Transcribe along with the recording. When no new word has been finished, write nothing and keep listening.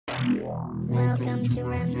Welcome to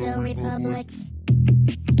Remso Republic.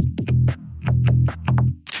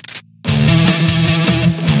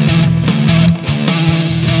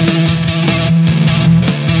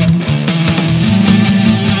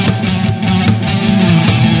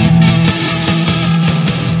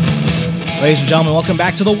 Ladies and gentlemen, welcome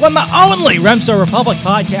back to the one, the only Remso Republic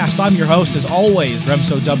podcast. I'm your host, as always,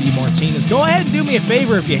 Remso W. Martinez. Go ahead and do me a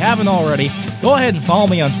favor if you haven't already. Go ahead and follow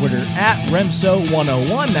me on Twitter at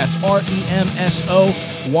Remso101. That's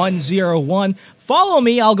REMSO101. Follow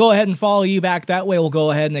me. I'll go ahead and follow you back. That way we'll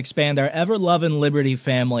go ahead and expand our ever-loving Liberty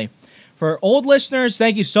family. For old listeners,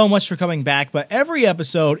 thank you so much for coming back, but every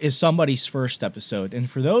episode is somebody's first episode. And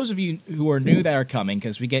for those of you who are new that are coming,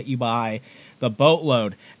 because we get you by the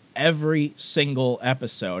boatload every single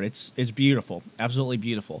episode. It's beautiful. Absolutely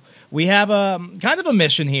beautiful. We have a kind of a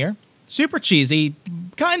mission here. Super cheesy,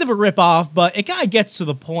 kind of a ripoff, but it kind of gets to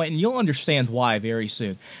the point, and you'll understand why very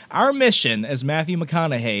soon. Our mission, as Matthew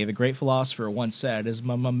McConaughey, the great philosopher, once said, is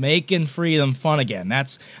making freedom fun again.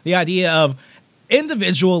 That's the idea of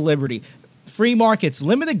individual liberty, free markets,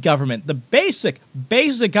 limited government, the basic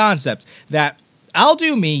concept that I'll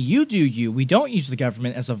do me, you do you. We don't use the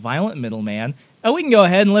government as a violent middleman, and we can go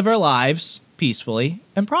ahead and live our lives peacefully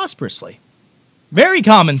and prosperously. Very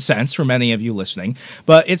common sense for many of you listening,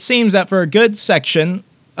 but it seems that for a good section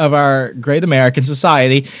of our great American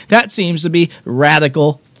society, that seems to be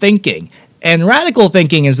radical thinking. And radical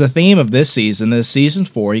thinking is the theme of this season, season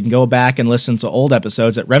 4. You can go back and listen to old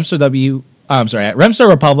episodes at Remso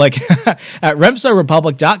Republic, at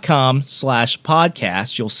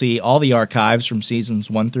remsorepublic.com/podcast. You'll see all the archives from seasons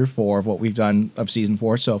 1 through 4 of what we've done of season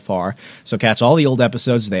 4 so far. So catch all the old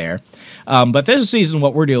episodes there. But this season,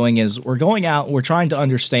 what we're doing is we're going out, we're trying to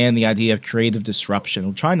understand the idea of creative disruption.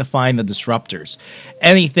 We're trying to find the disruptors.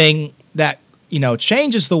 Anything that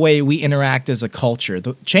changes the way we interact as a culture,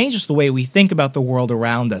 changes the way we think about the world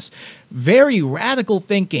around us. Very radical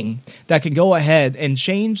thinking that can go ahead and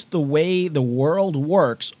change the way the world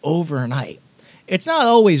works overnight. It's not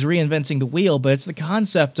always reinventing the wheel, but it's the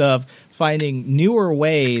concept of finding newer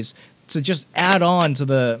ways to just add on to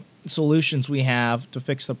the solutions we have to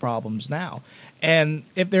fix the problems now. And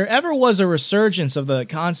if there ever was a resurgence of the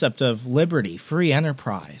concept of liberty, free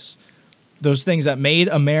enterprise, those things that made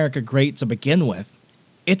America great to begin with,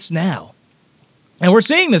 it's now. And we're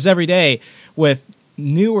seeing this every day with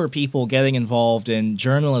newer people getting involved in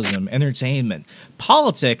journalism, entertainment.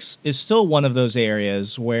 Politics is still one of those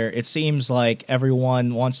areas where it seems like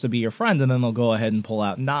everyone wants to be your friend, and then they'll go ahead and pull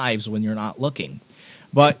out knives when you're not looking.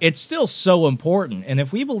 But it's still so important. And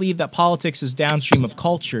if we believe that politics is downstream of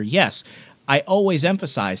culture, yes, I always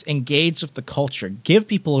emphasize, engage with the culture. Give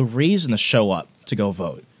people a reason to show up to go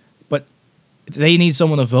vote. They need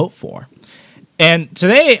someone to vote for. And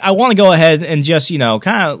today, I want to go ahead and just, kind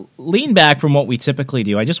of lean back from what we typically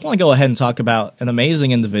do. I just want to go ahead and talk about an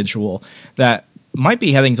amazing individual that might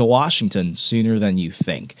be heading to Washington sooner than you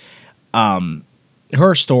think.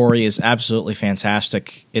 Her story is absolutely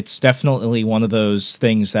fantastic. It's definitely one of those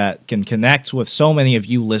things that can connect with so many of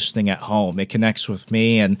you listening at home. It connects with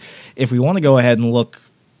me. And if we want to go ahead and look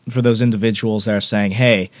for those individuals that are saying,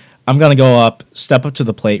 hey, I'm going to go up, step up to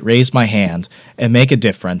the plate, raise my hand, and make a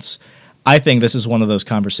difference, I think this is one of those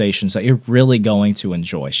conversations that you're really going to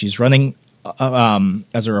enjoy. She's running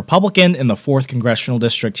as a Republican in the 4th Congressional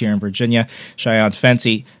District here in Virginia, Shion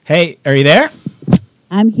Fenty. Hey, are you there?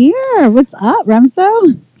 I'm here. What's up,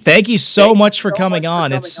 Remso? Thank you so much for coming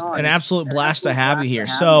on. It's an absolute blast to have you here.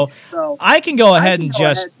 So I can go ahead and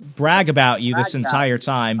just brag about you this entire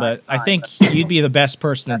time, but I think you'd be the best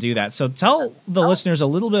person to do that. So tell the listeners a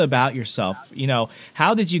little bit about yourself.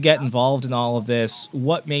 How did you get involved in all of this?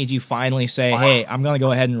 What made you finally say, hey, I'm going to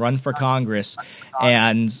go ahead and run for Congress,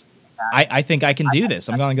 and I think I can do this.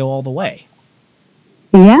 I'm going to go all the way.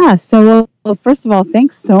 Yeah. So, well, first of all,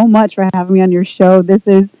 thanks so much for having me on your show. This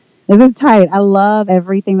is tight. I love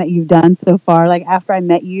everything that you've done so far. Like, after I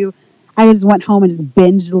met you, I just went home and just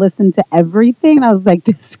binge listened to everything. And I was like,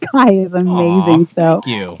 this guy is amazing. Thank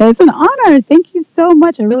you. It's an honor. Thank you so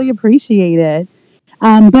much. I really appreciate it.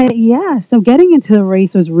 But yeah, so getting into the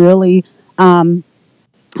race was really an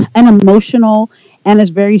emotional and a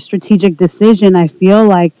very strategic decision. I feel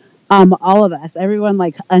like all of us, everyone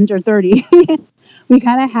like under 30, we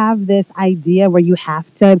kind of have this idea where you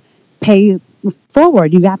have to pay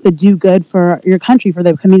forward. You have to do good for your country, for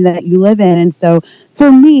the community that you live in. And so for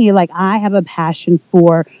me, like, I have a passion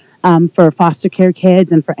for for foster care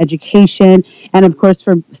kids and for education, and of course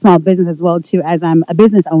for small business as well too, as I'm a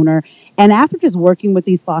business owner. And after just working with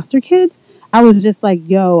these foster kids, I was just like,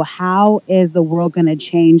 yo, how is the world going to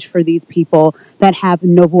change for these people that have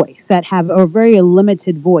no voice, that have a very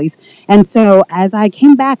limited voice? And so as I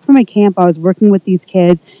came back from a camp, I was working with these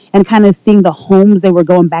kids and kind of seeing the homes they were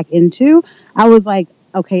going back into. I was like,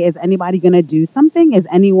 okay, is anybody going to do something? Is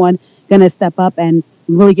anyone going to step up and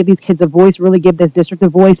really give these kids a voice, really give this district a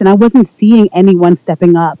voice? And I wasn't seeing anyone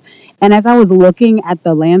stepping up. And as I was looking at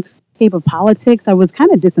the landscape of politics, I was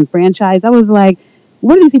kind of disenfranchised. I was like,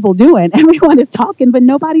 what are these people doing? Everyone is talking, but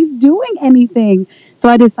nobody's doing anything. So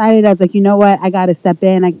I decided, I was like, you know what? I got to step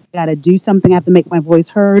in. I got to do something. I have to make my voice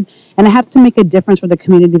heard. And I have to make a difference for the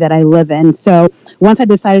community that I live in. So once I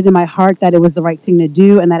decided in my heart that it was the right thing to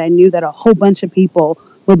do and that I knew that a whole bunch of people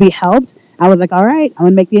would be helped, I was like, all right, I'm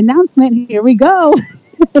going to make the announcement. Here we go.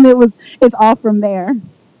 And it's all from there.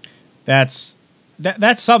 That's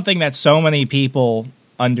something that so many people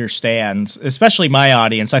understand, especially my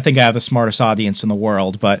audience. I think I have the smartest audience in the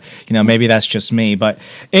world, but maybe that's just me. But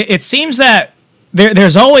it seems that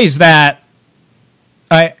there's always that.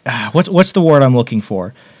 What's the word I'm looking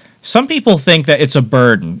for? Some people think that it's a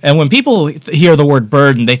burden, and when people hear the word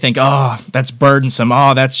burden, they think, "Oh, that's burdensome.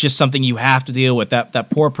 Oh, that's just something you have to deal with.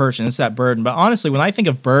 That poor person. It's that burden." But honestly, when I think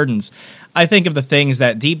of burdens, I think of the things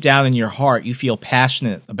that deep down in your heart you feel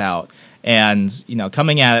passionate about. And,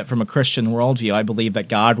 coming at it from a Christian worldview, I believe that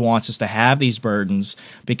God wants us to have these burdens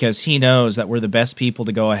because he knows that we're the best people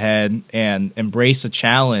to go ahead and embrace a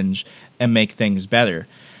challenge and make things better.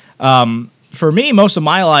 For me, most of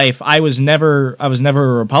my life, I was never a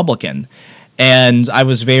Republican. And I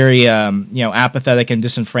was very, apathetic and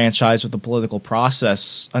disenfranchised with the political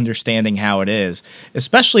process, understanding how it is,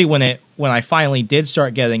 especially when I finally did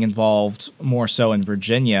start getting involved more so in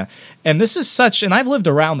Virginia. And this is and I've lived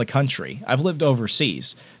around the country. I've lived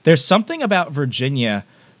overseas. There's something about Virginia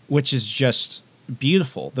which is just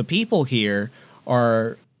beautiful. The people here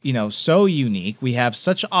are, so unique. We have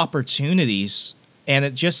such opportunities, and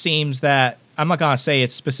it just seems that I'm not going to say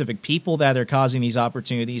it's specific people that are causing these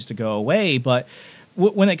opportunities to go away, but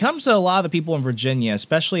when it comes to a lot of the people in Virginia,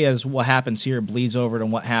 especially as what happens here bleeds over to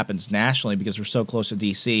what happens nationally because we're so close to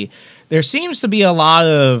D.C., there seems to be a lot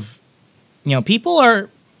of, people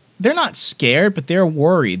they're not scared, but they're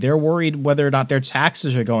worried. They're worried whether or not their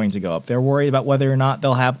taxes are going to go up. They're worried about whether or not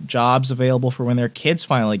they'll have jobs available for when their kids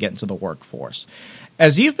finally get into the workforce.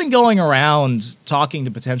 As you've been going around talking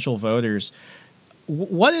to potential voters,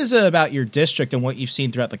 what is it about your district and what you've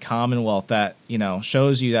seen throughout the Commonwealth that,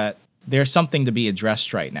 shows you that there's something to be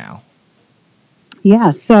addressed right now?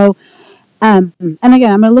 Yeah. So, and again,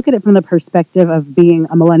 I'm going to look at it from the perspective of being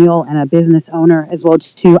a millennial and a business owner as well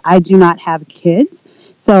too. I do not have kids.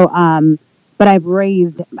 So, but I've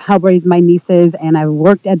helped raise my nieces, and I've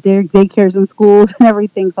worked at daycares and schools and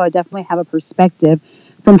everything. So I definitely have a perspective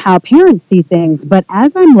from how parents see things. But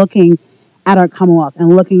as I'm looking at our Commonwealth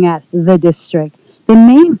and looking at the district, the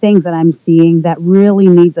main things that I'm seeing that really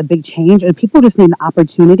needs a big change, and people just need an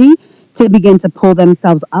opportunity to begin to pull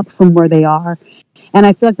themselves up from where they are. And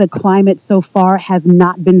I feel like the climate so far has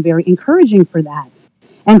not been very encouraging for that.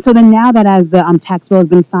 And so then now that as the tax bill has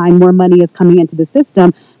been signed, more money is coming into the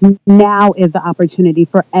system, now is the opportunity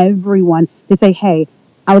for everyone to say, hey,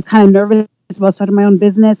 I was kind of nervous about starting my own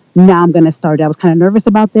business. Now I'm going to start it. I was kind of nervous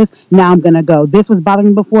about this. Now I'm going to go. This was bothering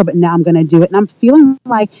me before, but now I'm going to do it. And I'm feeling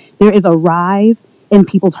like there is a rise in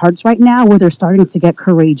people's hearts right now where they're starting to get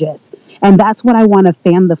courageous. And that's what I want to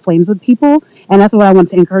fan the flames with people. And that's what I want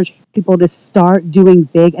to encourage people to start doing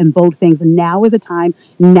big and bold things. And now is the time.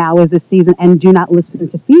 Now is the season. And do not listen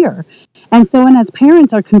to fear. And so, and as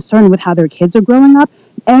parents are concerned with how their kids are growing up,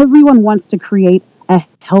 everyone wants to create a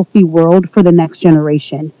healthy world for the next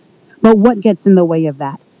generation. But what gets in the way of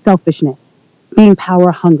that? Selfishness, being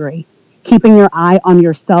power hungry, keeping your eye on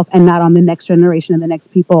yourself and not on the next generation and the next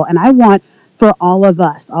people. And I want for all of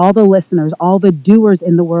us, all the listeners, all the doers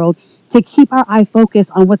in the world, to keep our eye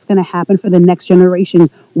focused on what's going to happen for the next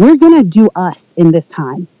generation. We're going to do us in this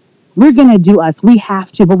time. We're going to do us. We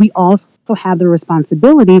have to, but we also have the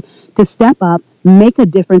responsibility to step up, make a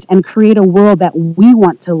difference, and create a world that we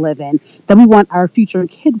want to live in, that we want our future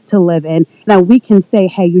kids to live in. Now we can say,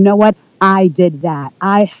 hey, you know what? I did that.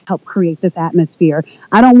 I helped create this atmosphere.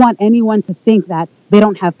 I don't want anyone to think that they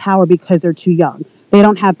don't have power because they're too young. They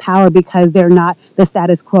don't have power because they're not the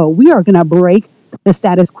status quo. We are going to break the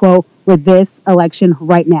status quo with this election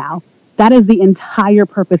right now. That is the entire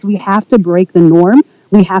purpose. We have to break the norm.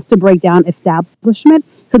 We have to break down establishment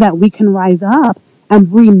so that we can rise up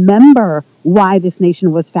and remember why this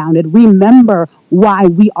nation was founded. Remember why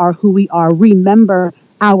we are who we are. Remember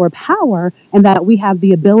our power and that we have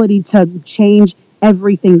the ability to change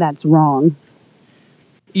everything that's wrong.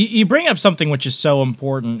 You bring up something which is so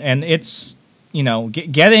important, and it's,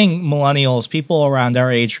 getting millennials, people around our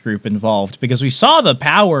age group involved, because we saw the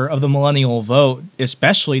power of the millennial vote,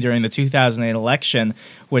 especially during the 2008 election,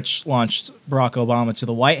 which launched Barack Obama to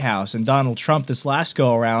the White House, and Donald Trump this last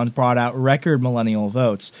go-around brought out record millennial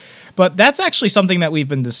votes. But that's actually something that we've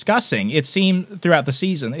been discussing. It seemed throughout the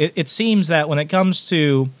season. It seems that when it comes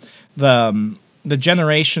to the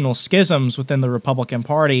generational schisms within the Republican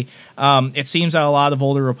Party, it seems that a lot of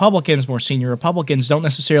older Republicans, more senior Republicans, don't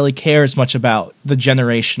necessarily care as much about the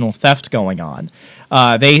generational theft going on.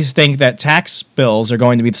 They think that tax bills are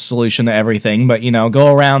going to be the solution to everything, but,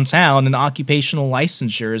 go around town and occupational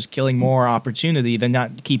licensure is killing more opportunity than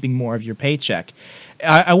not keeping more of your paycheck.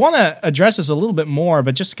 I want to address this a little bit more,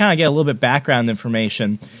 but just to kind of get a little bit background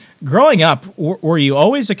information. Growing up, were you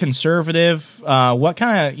always a conservative? What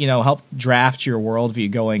kind of, helped draft your worldview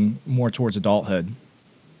going more towards adulthood?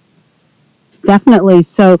 Definitely.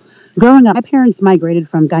 So growing up, my parents migrated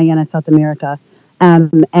from Guyana, South America.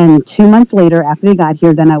 And 2 months later, after they got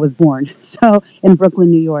here, then I was born. So in Brooklyn,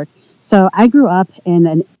 New York. So I grew up in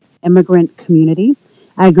an immigrant community.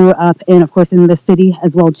 I grew up in the city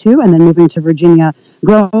as well, too, and then moving to Virginia,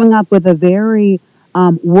 growing up with a very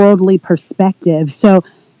worldly perspective. So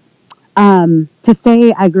to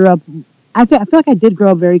say I grew up, I feel like I did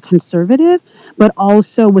grow up very conservative, but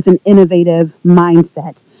also with an innovative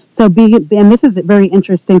mindset. So and this is very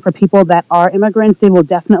interesting for people that are immigrants, they will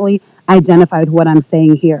definitely identify with what I'm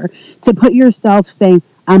saying here. To put yourself saying,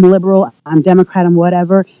 I'm liberal, I'm Democrat, I'm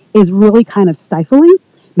whatever, is really kind of stifling.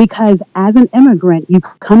 Because as an immigrant, you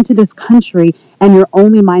come to this country and your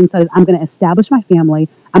only mindset is, I'm going to establish my family,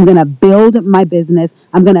 I'm going to build my business,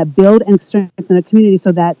 I'm going to build and strengthen a community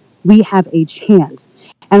so that we have a chance.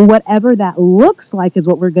 And whatever that looks like is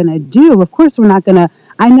what we're going to do. Of course, we're not going to,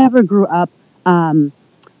 I never grew up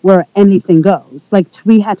where anything goes. Like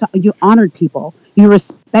you honored people, you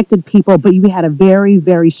respected people, but we had a very,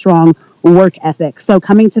 very strong work ethic. So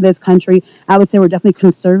coming to this country, I would say we're definitely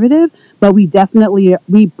conservative, but we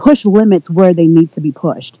push limits where they need to be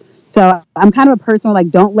pushed. So I'm kind of a person where,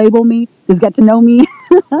 don't label me, just get to know me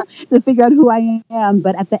to figure out who I am.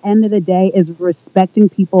 But at the end of the day is respecting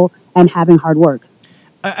people and having hard work.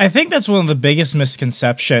 I think that's one of the biggest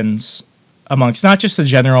misconceptions amongst not just the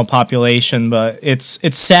general population, but it's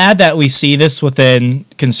sad that we see this within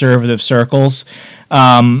conservative circles.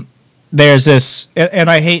 There's this, and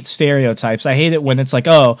I hate stereotypes. I hate it when it's like,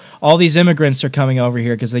 oh, all these immigrants are coming over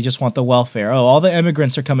here because they just want the welfare. Oh, all the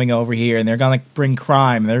immigrants are coming over here and they're going to bring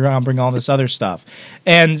crime. They're going to bring all this other stuff.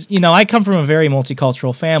 And, I come from a very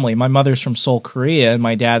multicultural family. My mother's from Seoul, Korea, and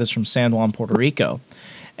my dad is from San Juan, Puerto Rico.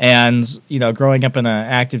 And, growing up in an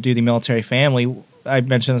active duty military family, I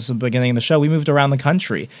mentioned this at the beginning of the show, we moved around the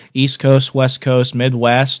country, East Coast, West Coast,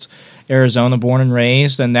 Midwest, Arizona, born and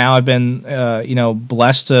raised. And now I've been,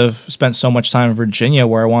 blessed to have spent so much time in Virginia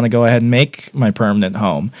where I want to go ahead and make my permanent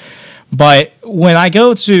home. But when I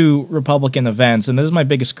go to Republican events, and this is my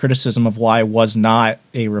biggest criticism of why I was not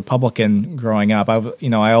a Republican growing up, I've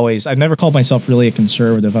never called myself really a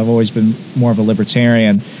conservative. I've always been more of a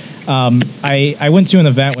libertarian. I went to an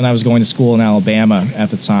event when I was going to school in Alabama at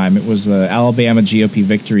the time. It was the Alabama GOP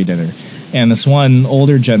Victory Dinner. And this one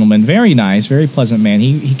older gentleman, very nice, very pleasant man,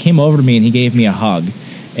 he came over to me and he gave me a hug.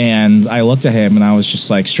 And I looked at him and I was just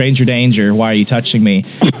like, stranger danger, why are you touching me?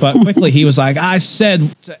 But quickly he was like, I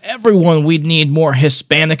said to everyone we'd need more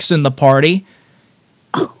Hispanics in the party.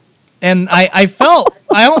 And I felt,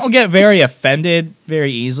 I don't get very offended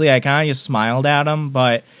very easily. I kind of just smiled at him,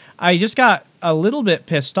 but I just got a little bit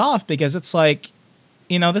pissed off because it's like,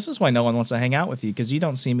 this is why no one wants to hang out with you, because you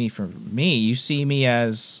don't see me for me. You see me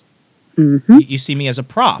as you see me as a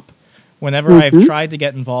prop. Whenever I've tried to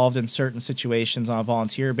get involved in certain situations on a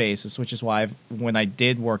volunteer basis, which is why when I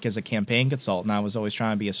did work as a campaign consultant, I was always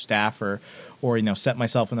trying to be a staffer or, set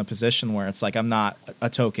myself in a position where it's like I'm not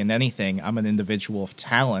a token anything. I'm an individual of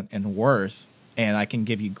talent and worth, and I can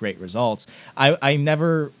give you great results.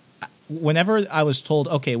 Whenever I was told,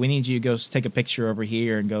 okay, we need you to go take a picture over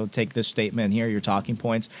here and go take this statement, here are your talking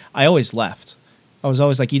points, I always left. I was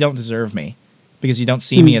always like, you don't deserve me because you don't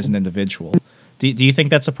see me as an individual. Do you think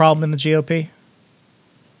that's a problem in the GOP?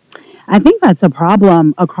 I think that's a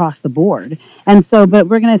problem across the board. And so, but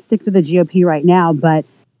we're going to stick to the GOP right now. But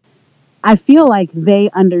I feel like they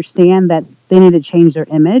understand that they need to change their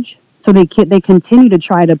image. So they continue to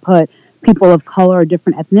try to put people of color or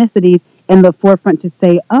different ethnicities in the forefront to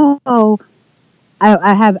say, oh,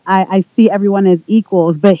 I see everyone as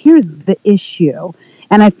equals, but here's the issue.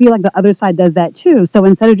 And I feel like the other side does that too. So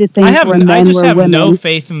instead of just saying I just have women, no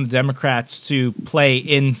faith in the Democrats to play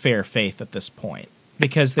in fair faith at this point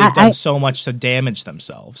because they've done so much to damage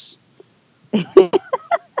themselves.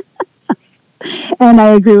 And I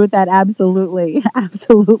agree with that. Absolutely.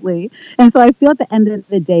 Absolutely. And so I feel at the end of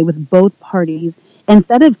the day with both parties,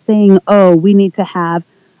 instead of saying, oh, we need to have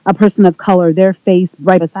a person of color, their face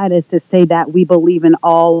right beside us to say that we believe in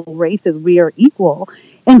all races, we are equal.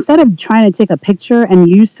 Instead of trying to take a picture and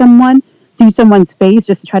use someone's face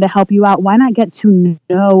just to try to help you out, why not get to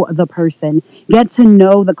know the person, get to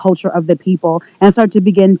know the culture of the people, and start to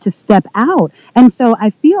begin to step out? And so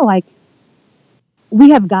I feel like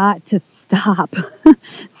we have got to stop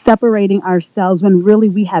separating ourselves when really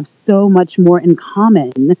we have so much more in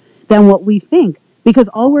common than what we think. Because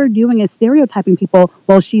all we're doing is stereotyping people.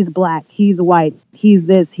 Well, she's black, he's white, he's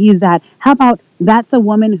this, he's that. How about that's a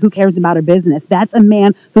woman who cares about her business? That's a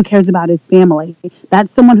man who cares about his family.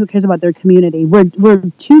 That's someone who cares about their community. We're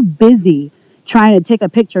too busy trying to take a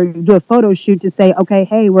picture, do a photo shoot to say, okay,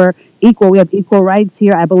 hey, we're equal. We have equal rights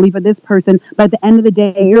here. I believe in this person. But at the end of the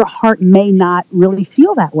day, your heart may not really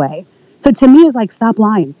feel that way. So to me, it's like, stop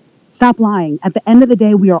lying. Stop lying. At the end of the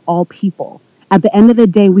day, we are all people. At the end of the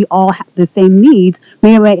day, we all have the same needs.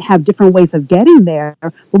 We might have different ways of getting there,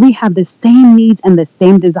 but we have the same needs and the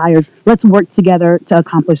same desires. Let's work together to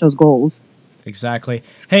accomplish those goals. Exactly.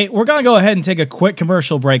 Hey, we're going to go ahead and take a quick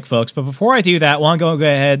commercial break, folks. But before I do that, I want to go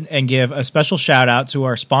ahead and give a special shout out to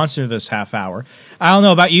our sponsor this half hour. I don't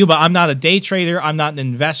know about you, but I'm not a day trader. I'm not an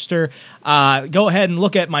investor. Go ahead and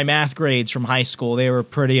look at my math grades from high school. They were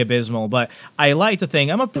pretty abysmal, but I like to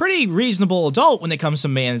think I'm a pretty reasonable adult when it comes to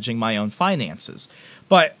managing my own finances.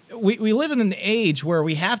 But we live in an age where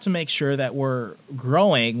we have to make sure that we're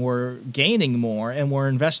growing, we're gaining more, and we're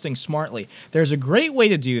investing smartly. There's a great way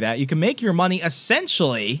to do that. You can make your money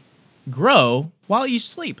essentially grow while you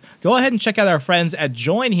sleep. Go ahead and check out our friends at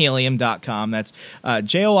joinhelium.com. That's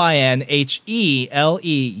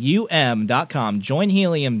joinhelium.com.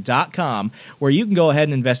 Joinhelium.com, where you can go ahead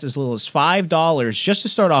and invest as little as $5 just to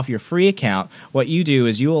start off your free account. What you do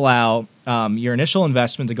is you allow your initial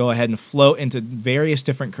investment to go ahead and float into various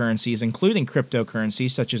different currencies, including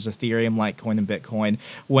cryptocurrencies such as Ethereum, Litecoin, and Bitcoin,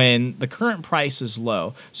 when the current price is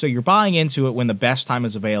low. So you're buying into it when the best time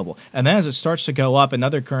is available. And then as it starts to go up and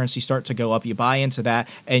other currencies start to go up, you buy into that,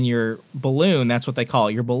 and your balloon, that's what they call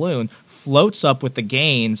it, your balloon, floats up with the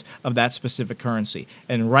gains of that specific currency.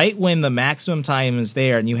 And right when the maximum time is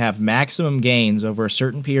there and you have maximum gains over a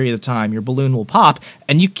certain period of time, your balloon will pop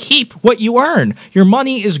and you keep what you earn. Your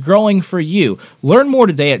money is growing for you. Learn more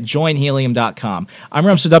today at joinhelium.com. I'm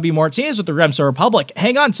Remso W. Martinez with the Remso Republic.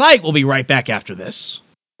 Hang on tight. We'll be right back after this.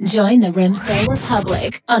 Join the Remso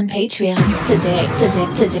Republic on Patreon today.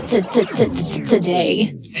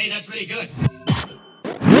 Hey, that's really good.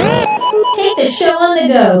 Take the show on the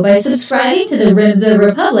go by subscribing to the Remso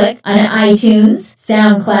Republic on iTunes,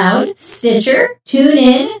 SoundCloud, Stitcher,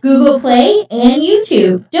 TuneIn, Google Play, and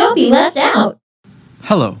YouTube. Don't be left out.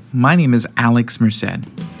 Hello, my name is Alex Merced,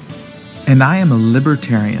 and I am a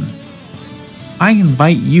libertarian. I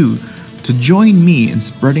invite you to join me in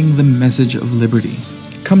spreading the message of liberty.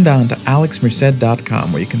 Come down to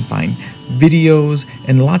alexmerced.com, where you can find videos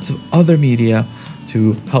and lots of other media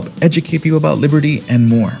to help educate you about liberty and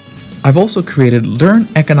more. I've also created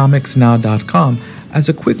learneconomicsnow.com as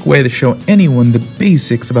a quick way to show anyone the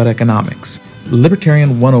basics about economics.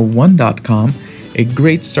 Libertarian101.com, a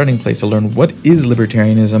great starting place to learn what is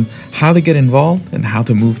libertarianism, how to get involved, and how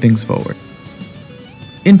to move things forward.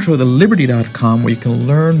 Introtheliberty.com, where you can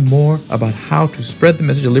learn more about how to spread the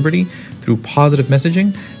message of liberty through positive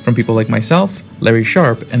messaging from people like myself, Larry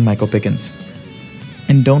Sharp, and Michael Pickens.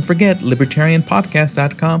 And don't forget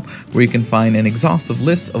libertarianpodcast.com, where you can find an exhaustive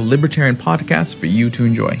list of libertarian podcasts for you to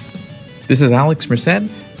enjoy. This is Alex Merced.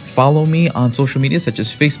 Follow me on social media such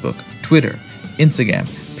as Facebook, Twitter, Instagram,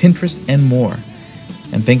 Pinterest, and more.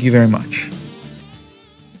 And thank you very much.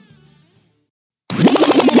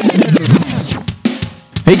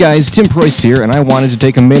 Hey guys, Tim Preuss here, and I wanted to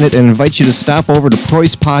take a minute and invite you to stop over to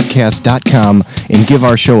PreussPodcast.com and give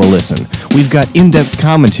our show a listen. We've got in-depth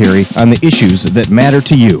commentary on the issues that matter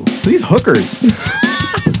to you. These hookers,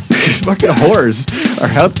 fucking whores, are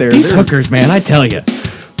out there. These hookers, man, I tell you.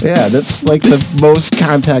 Yeah, that's like the most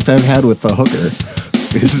contact I've had with the hooker.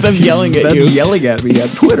 Is them yelling at you. Them yelling at me on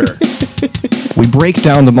Twitter. We break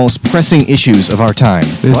down the most pressing issues of our time.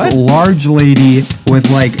 This large lady with,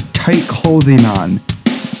 like, tight clothing on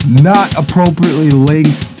not appropriately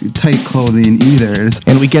linked tight clothing either.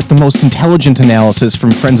 And we get the most intelligent analysis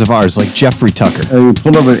from friends of ours like Jeffrey Tucker. We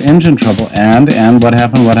pulled over engine trouble, and what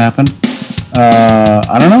happened? What happened?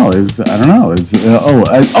 I don't know.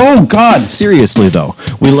 Oh God! Seriously though,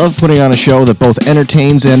 we love putting on a show that both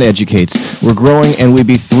entertains and educates. We're growing, and we'd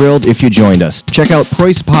be thrilled if you joined us. Check out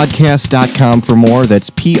Preusspodcast.com for more. That's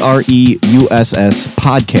PREUSS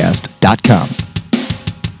podcast.com.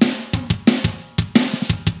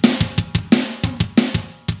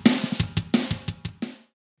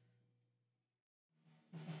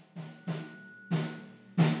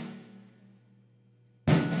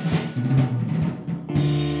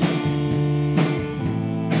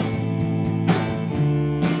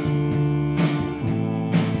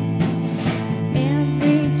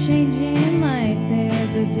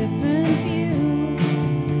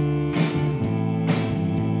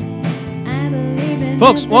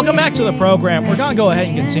 Folks, welcome back to the program. We're going to go ahead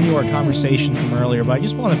and continue our conversation from earlier, but I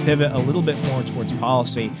just want to pivot a little bit more towards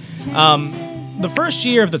policy. The first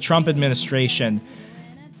year of the Trump administration,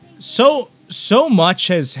 so much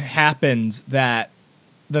has happened that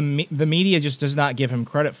the media just does not give him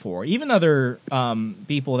credit for. Even other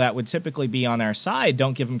people that would typically be on our side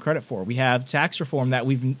don't give him credit for. We have tax reform that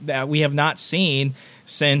we have not seen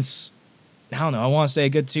since, I don't know, I want to say a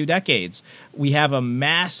good 2 decades. We have a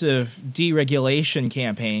massive deregulation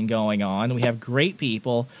campaign going on. We have great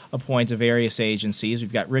people appointed to various agencies.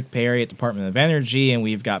 We've got Rick Perry at Department of Energy, and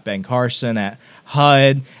we've got Ben Carson at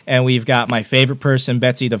HUD, and we've got my favorite person,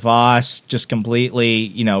 Betsy DeVos, just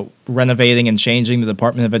completely, renovating and changing the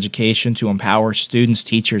Department of Education to empower students,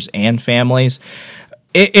 teachers, and families.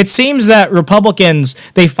 It seems that Republicans,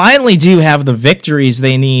 they finally do have the victories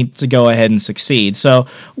they need to go ahead and succeed. So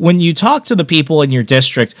when you talk to the people in your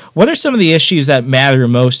district, what are some of the issues that matter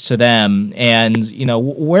most to them, and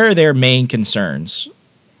where are their main concerns?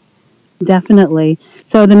 Definitely.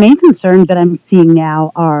 So the main concerns that I'm seeing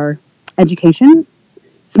now are education,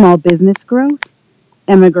 small business growth,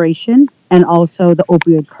 immigration, and also the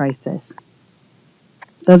opioid crisis.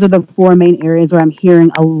 Those are the 4 main areas where I'm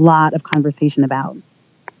hearing a lot of conversation about.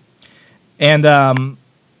 And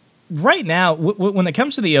right now, when it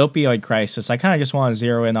comes to the opioid crisis, I kind of just want to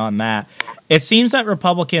zero in on that. It seems that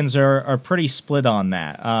Republicans are pretty split on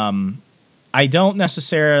that. I don't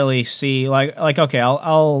necessarily see like okay,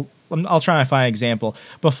 I'll try and find an example.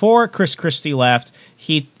 Before Chris Christie left,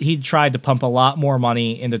 he tried to pump a lot more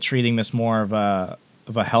money into treating this more of a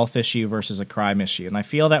health issue versus a crime issue. And I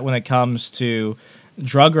feel that when it comes to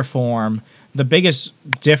drug reform, the biggest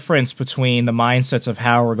difference between the mindsets of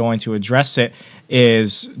how we're going to address it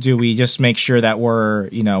is, do we just make sure that we're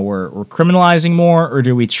criminalizing more, or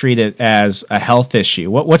do we treat it as a health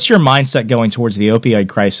issue? What's your mindset going towards the opioid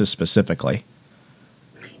crisis specifically?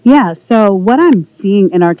 Yeah, so what I'm seeing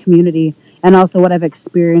in our community, and also what I've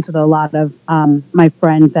experienced with a lot of my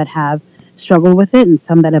friends that have struggled with it and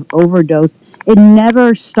some that have overdosed, it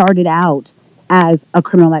never started out as a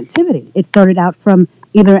criminal activity. It started out from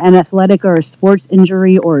either an athletic or a sports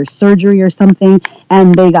injury or a surgery or something,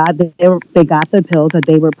 and they got the pills that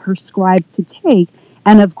they were prescribed to take.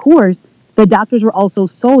 And of course, the doctors were also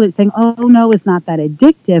sold it, saying, oh, no, it's not that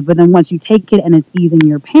addictive. But then once you take it and it's easing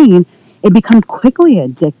your pain, it becomes quickly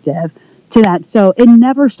addictive to that. So it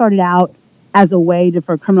never started out as a way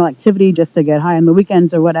for criminal activity, just to get high on the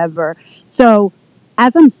weekends or whatever. So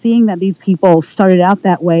as I'm seeing that these people started out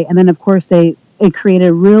that way, and then, of course, it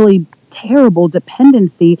created really terrible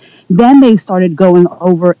dependency, then they started going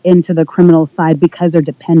over into the criminal side because they're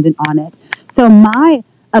dependent on it. So my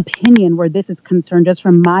opinion where this is concerned, just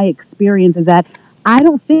from my experience, is that I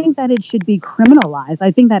don't think that it should be criminalized.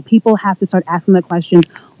 I think that people have to start asking the questions,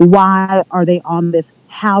 why are they on this?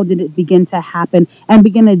 How did it begin to happen? And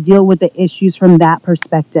begin to deal with the issues from that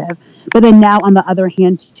perspective. But then now, on the other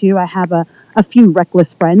hand, too, I have a few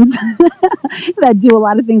reckless friends that do a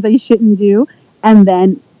lot of things they shouldn't do. And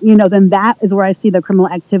then, then that is where I see the criminal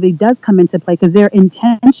activity does come into play, because they're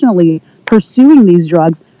intentionally pursuing these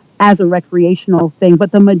drugs as a recreational thing.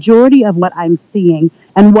 But the majority of what I'm seeing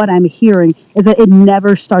and what I'm hearing is that it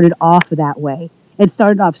never started off that way. It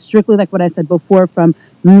started off strictly, like what I said before, from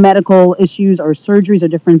medical issues or surgeries or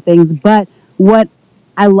different things. But what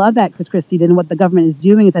I love that Chris Christie did and what the government is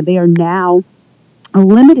doing is that they are now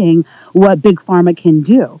limiting what big pharma can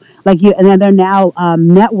do. And then they're now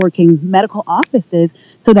networking medical offices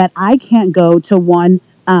so that I can't go to one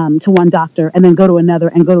doctor and then go to another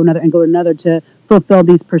and go to another and go to another to fulfill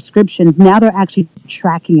these prescriptions. Now they're actually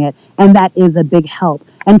tracking it, and that is a big help.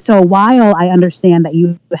 And so while I understand that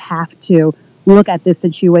you have to look at this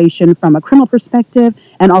situation from a criminal perspective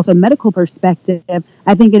and also medical perspective,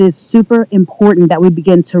 I think it is super important that we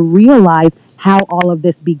begin to realize how all of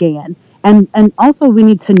this began. And also we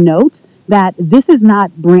need to note that this is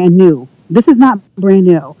not brand new. This is not brand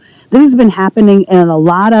new. This has been happening in a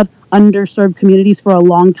lot of underserved communities for a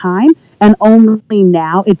long time, and only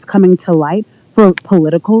now it's coming to light for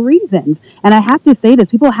political reasons. And I have to say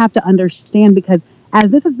this, people have to understand, because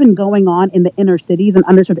as this has been going on in the inner cities and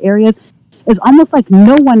underserved areas, it's almost like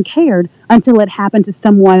no one cared until it happened to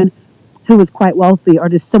someone who was quite wealthy or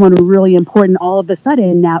to someone really important. All of a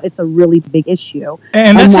sudden, now it's a really big issue.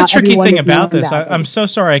 And that's the tricky thing about this. I'm so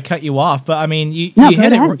sorry I cut you off, but I mean, you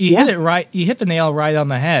hit it right. You hit the nail right on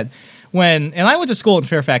the head. And I went to school in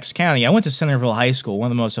Fairfax County. I went to Centerville High School, one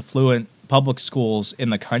of the most affluent public schools in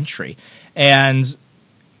the country. And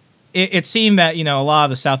it seemed that, a lot of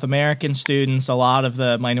the South American students, a lot of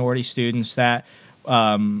the minority students that,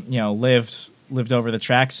 lived over the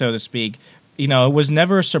tracks, so to speak, it was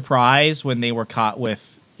never a surprise when they were caught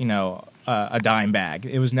with, a dime bag.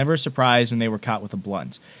 It was never a surprise when they were caught with a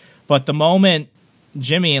blunt. But the moment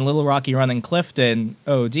Jimmy and Little Rocky Run and Clifton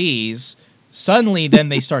ODs, suddenly then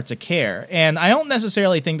they start to care. And I don't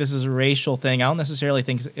necessarily think this is a racial thing. I don't necessarily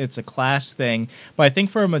think it's a class thing. But I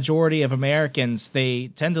think for a majority of Americans, they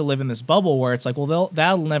tend to live in this bubble where it's like, well,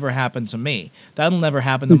 that'll never happen to me. That'll never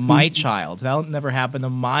happen to my child. That'll never happen to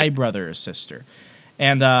my brother or sister.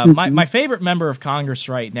 And my favorite member of Congress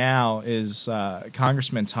right now is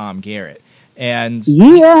Congressman Tom Garrett. And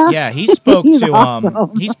he spoke to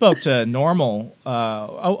awesome. He spoke to Normal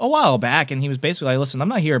a while back, and he was basically like, listen, I'm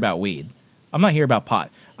not here about weed. I'm not here about pot.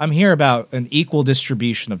 I'm here about an equal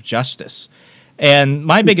distribution of justice. And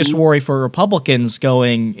my biggest worry for Republicans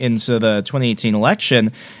going into the 2018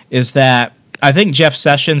 election is that I think Jeff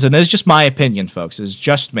Sessions, and this is just my opinion, folks, it's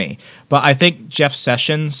just me, but I think Jeff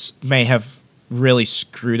Sessions may have really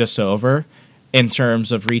screwed us over in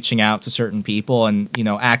terms of reaching out to certain people and,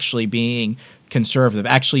 actually being conservative,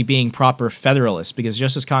 actually being proper federalists, because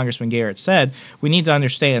just as Congressman Garrett said, we need to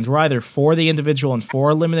understand we're either for the individual and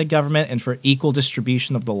for limited government and for equal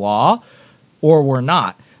distribution of the law, or we're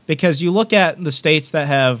not. Because you look at the states that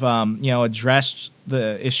have, addressed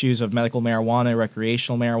the issues of medical marijuana,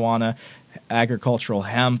 recreational marijuana, agricultural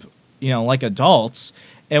hemp, like adults,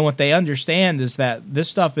 and what they understand is that this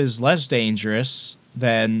stuff is less dangerous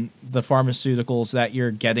than the pharmaceuticals that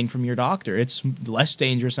you're getting from your doctor. It's less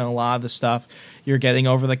dangerous than a lot of the stuff you're getting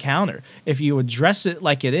over the counter. If you address it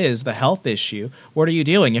like it is, the health issue, what are you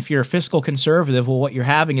doing? If you're a fiscal conservative, well, what you're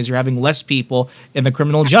having less people in the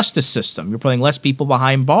criminal justice system. You're putting less people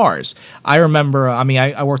behind bars. I remember,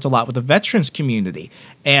 I worked a lot with the veterans community,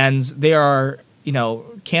 and there are,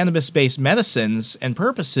 cannabis-based medicines and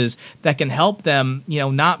purposes that can help them,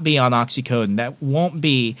 not be on oxycodone, that won't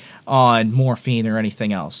be on morphine or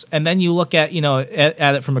anything else. And then you look at,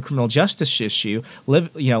 at it from a criminal justice issue,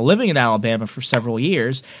 living in Alabama for several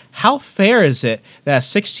years, how fair is it that a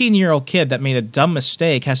 16-year-old kid that made a dumb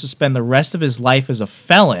mistake has to spend the rest of his life as a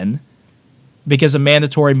felon because of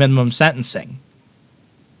mandatory minimum sentencing?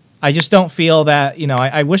 I just don't feel that,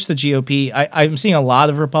 I wish the GOP, I'm seeing a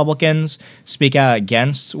lot of Republicans speak out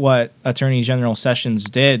against what Attorney General Sessions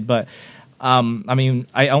did, but, I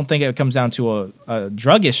don't think it comes down to a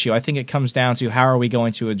drug issue. I think it comes down to how are we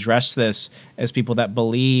going to address this as people that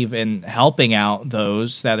believe in helping out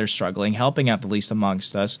those that are struggling, helping out the least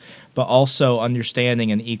amongst us, but also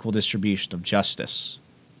understanding an equal distribution of justice.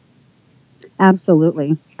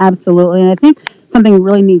 Absolutely. Absolutely. And I think something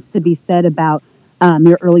really needs to be said about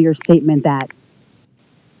your earlier statement that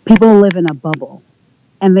people live in a bubble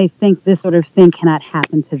and they think this sort of thing cannot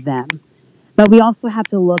happen to them. But we also have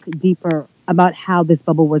to look deeper about how this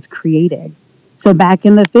bubble was created. So back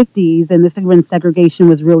in the 50s, and this is when segregation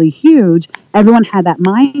was really huge, everyone had that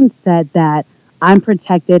mindset that I'm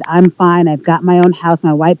protected, I'm fine, I've got my own house,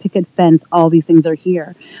 my white picket fence, all these things are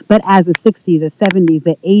here. But as the 60s, the 70s,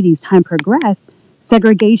 the 80s, time progressed,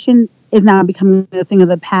 segregation is now becoming a thing of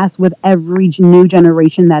the past with every new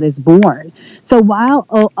generation that is born. So while,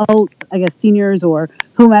 I guess seniors or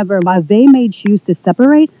whomever, while they may choose to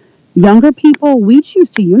separate, younger people, we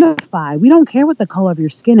choose to unify. We don't care what the color of your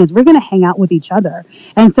skin is. We're going to hang out with each other.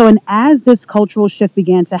 And so, and as this cultural shift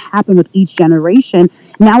began to happen with each generation,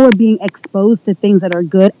 now we're being exposed to things that are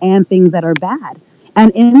good and things that are bad.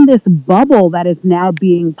 And in this bubble that is now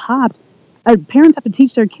being popped, parents have to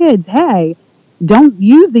teach their kids, hey, don't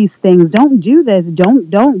use these things. Don't do this. Don't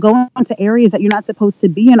go into areas that you're not supposed to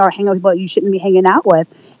be in or hang out with people that you shouldn't be hanging out with.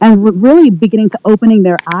 And really beginning to opening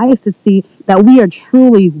their eyes to see that we are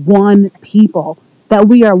truly one people. that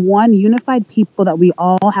we are one unified people, that we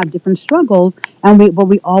all have different struggles, but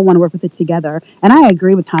we all want to work with it together. And I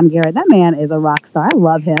agree with Tom Garrett. That man is a rock star. I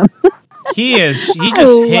love him. He is. He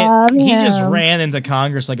just ran into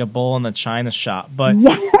Congress like a bull in the china shop. But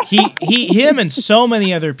him and so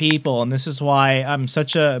many other people, and this is why I'm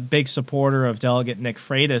such a big supporter of Delegate Nick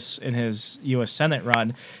Freitas in his U.S. Senate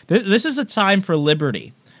run. This is a time for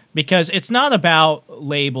liberty. Because it's not about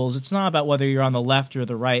labels. It's not about whether you're on the left or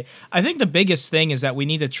the right. I think the biggest thing is that we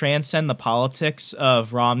need to transcend the politics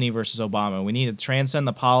of Romney versus Obama. We need to transcend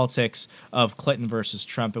the politics of Clinton versus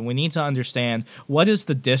Trump. And we need to understand, what is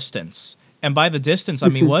the distance? And by the distance, I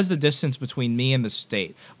mean, what is the distance between me and the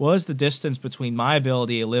state? What is the distance between my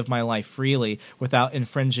ability to live my life freely without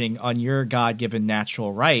infringing on your God-given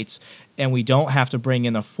natural rights? And we don't have to bring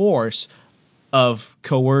in a force of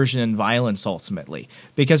coercion and violence ultimately,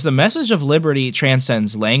 because the message of liberty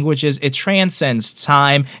transcends languages, it transcends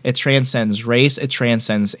time, it transcends race, it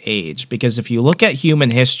transcends age. Because if you look at human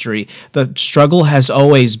history, the struggle has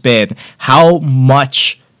always been, how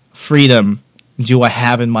much freedom do I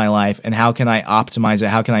have in my life, and how can I optimize it,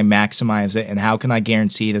 how can I maximize it, and how can I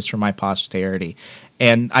guarantee this for my posterity?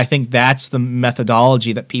 And I think that's the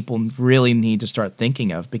methodology that people really need to start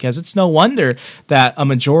thinking of, because it's no wonder that a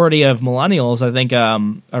majority of millennials, I think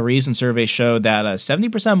a recent survey showed that 70%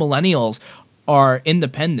 of millennials are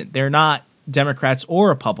independent. They're not Democrats or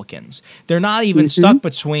Republicans. They're not even stuck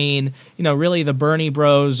between, really the Bernie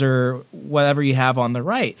bros or whatever you have on the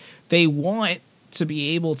right. They want to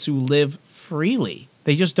be able to live freely.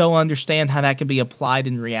 They just don't understand how that can be applied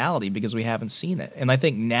in reality, because we haven't seen it. And I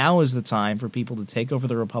think now is the time for people to take over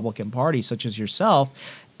the Republican Party, such as yourself,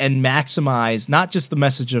 and maximize not just the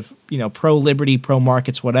message of, pro-liberty,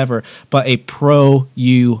 pro-markets, whatever, but a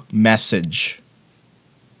pro-you message.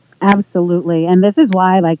 Absolutely. And this is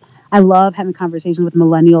why, I love having conversations with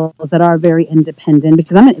millennials that are very independent,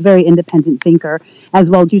 because I'm a very independent thinker as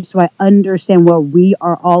well, due to I understand where we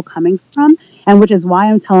are all coming from, and which is why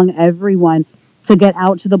I'm telling everyone to get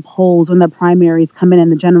out to the polls when the primaries come in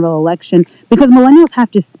the general election, because millennials have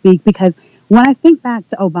to speak. Because when I think back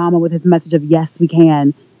to Obama with his message of yes, we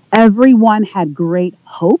can, everyone had great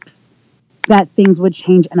hopes that things would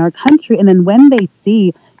change in our country. And then when they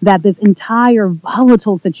see that this entire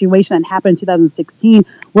volatile situation that happened in 2016,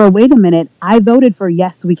 where, wait a minute, I voted for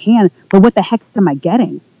yes, we can, but what the heck am I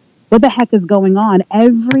getting? What the heck is going on?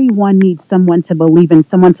 Everyone needs someone to believe in,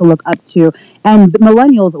 someone to look up to. And the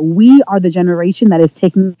millennials, we are the generation that is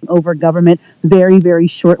taking over government very, very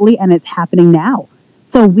shortly, and it's happening now.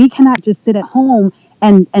 So we cannot just sit at home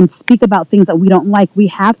and speak about things that we don't like. We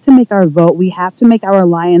have to make our vote. We have to make our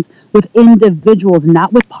alliance with individuals,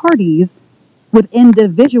 not with parties, with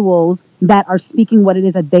individuals that are speaking what it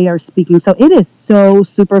is that they are speaking. So it is so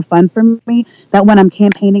super fun for me that when I'm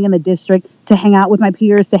campaigning in the district, to hang out with my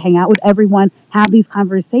peers, to hang out with everyone, have these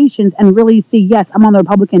conversations, and really see, yes, I'm on the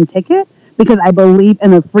Republican ticket because I believe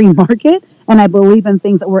in a free market and I believe in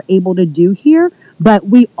things that we're able to do here. But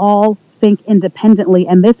we all think independently,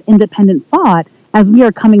 and this independent thought, as we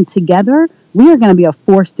are coming together, we are going to be a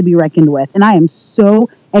force to be reckoned with. And I am so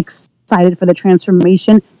excited for the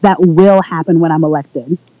transformation that will happen when I'm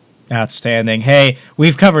elected. Outstanding. Hey,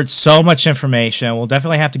 we've covered so much information. We'll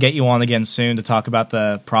definitely have to get you on again soon to talk about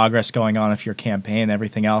the progress going on of your campaign and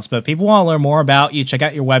everything else. But if people want to learn more about you, check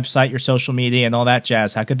out your website, your social media, and all that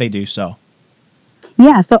jazz. How could they do so?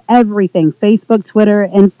 Yeah, so everything, Facebook, Twitter,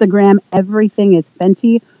 Instagram, everything is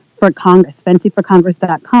Fenty for Congress,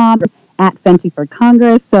 FentyForCongress.com, at Fenty for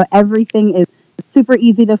Congress. So everything is super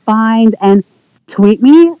easy to find. And tweet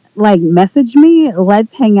me, message me,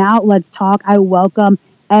 let's hang out, let's talk. I welcome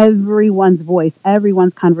everyone's voice,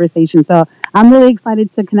 everyone's conversation. So I'm really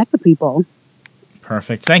excited to connect with people.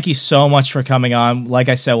 Perfect. Thank you so much for coming on. Like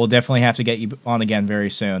I said, we'll definitely have to get you on again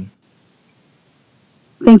very soon.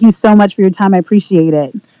 Thank you so much for your time. I appreciate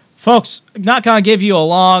it. Folks, I'm not going to give you a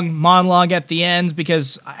long monologue at the end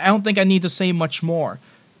because I don't think I need to say much more.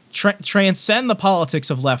 Transcend the politics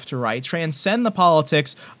of left to right. Transcend the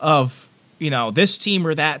politics of this team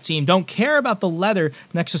or that team. Don't care about the letter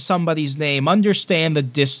next to somebody's name. Understand the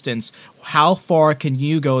distance. How far can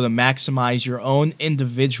you go to maximize your own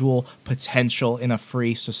individual potential in a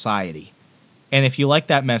free society? And if you like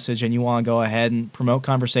that message and you want to go ahead and promote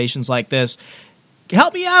conversations like this,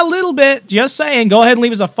 help me out a little bit. Just saying. Go ahead and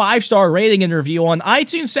leave us a 5-star rating and review on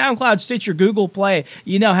iTunes, SoundCloud, Stitcher, Google Play.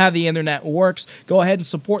 You know how the internet works. Go ahead and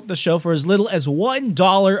support the show for as little as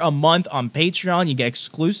 $1 a month on Patreon. You get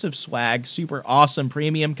exclusive swag, super awesome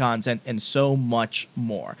premium content, and so much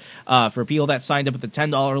more. For people that signed up at the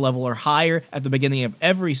 $10 level or higher at the beginning of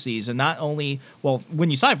every season, not only, well, when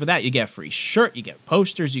you sign for that, you get a free shirt, you get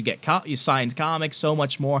posters, you get you signed comics, so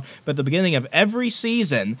much more. But at the beginning of every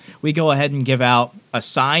season, we go ahead and give out a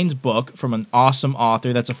signed book from an awesome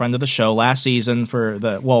author that's a friend of the show. Last season, for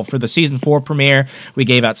the season 4 premiere, we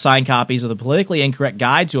gave out signed copies of The Politically Incorrect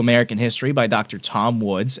Guide to American History by Dr. Tom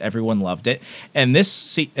Woods. Everyone loved it. And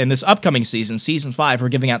this upcoming season, season 5, we're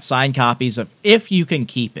giving out signed copies of If You Can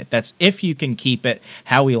Keep It. That's If You Can Keep It,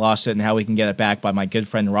 How We Lost It and How We Can Get It Back by my good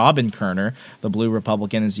friend Robin Kerner, the Blue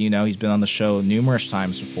Republican. As you know, he's been on the show numerous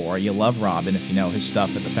times before. You love Robin if you know his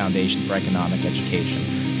stuff at the Foundation for Economic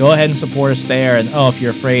Education. Go ahead and support us there. And if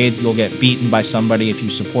you're afraid you'll get beaten by somebody if you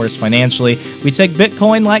support us financially, we take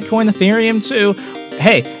Bitcoin, Litecoin, Ethereum too.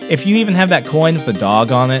 Hey, if you even have that coin with the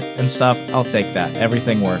dog on it and stuff, I'll take that.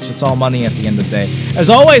 Everything works. It's all money at the end of the day. As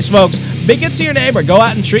always, folks, be good to your neighbor. Go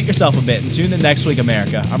out and treat yourself a bit. And tune in next week,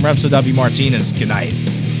 America. I'm Remso W. Martinez. Good night.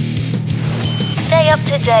 Stay up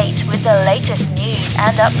to date with the latest news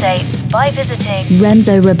and updates by visiting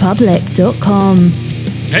RemsoRepublic.com.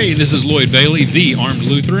 Hey, this is Lloyd Bailey, the Armed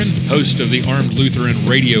Lutheran, host of the Armed Lutheran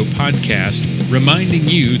Radio Podcast, reminding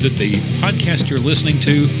you that the podcast you're listening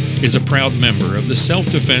to is a proud member of the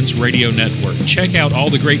Self-Defense Radio Network. Check out all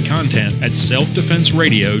the great content at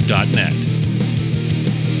selfdefenseradio.net.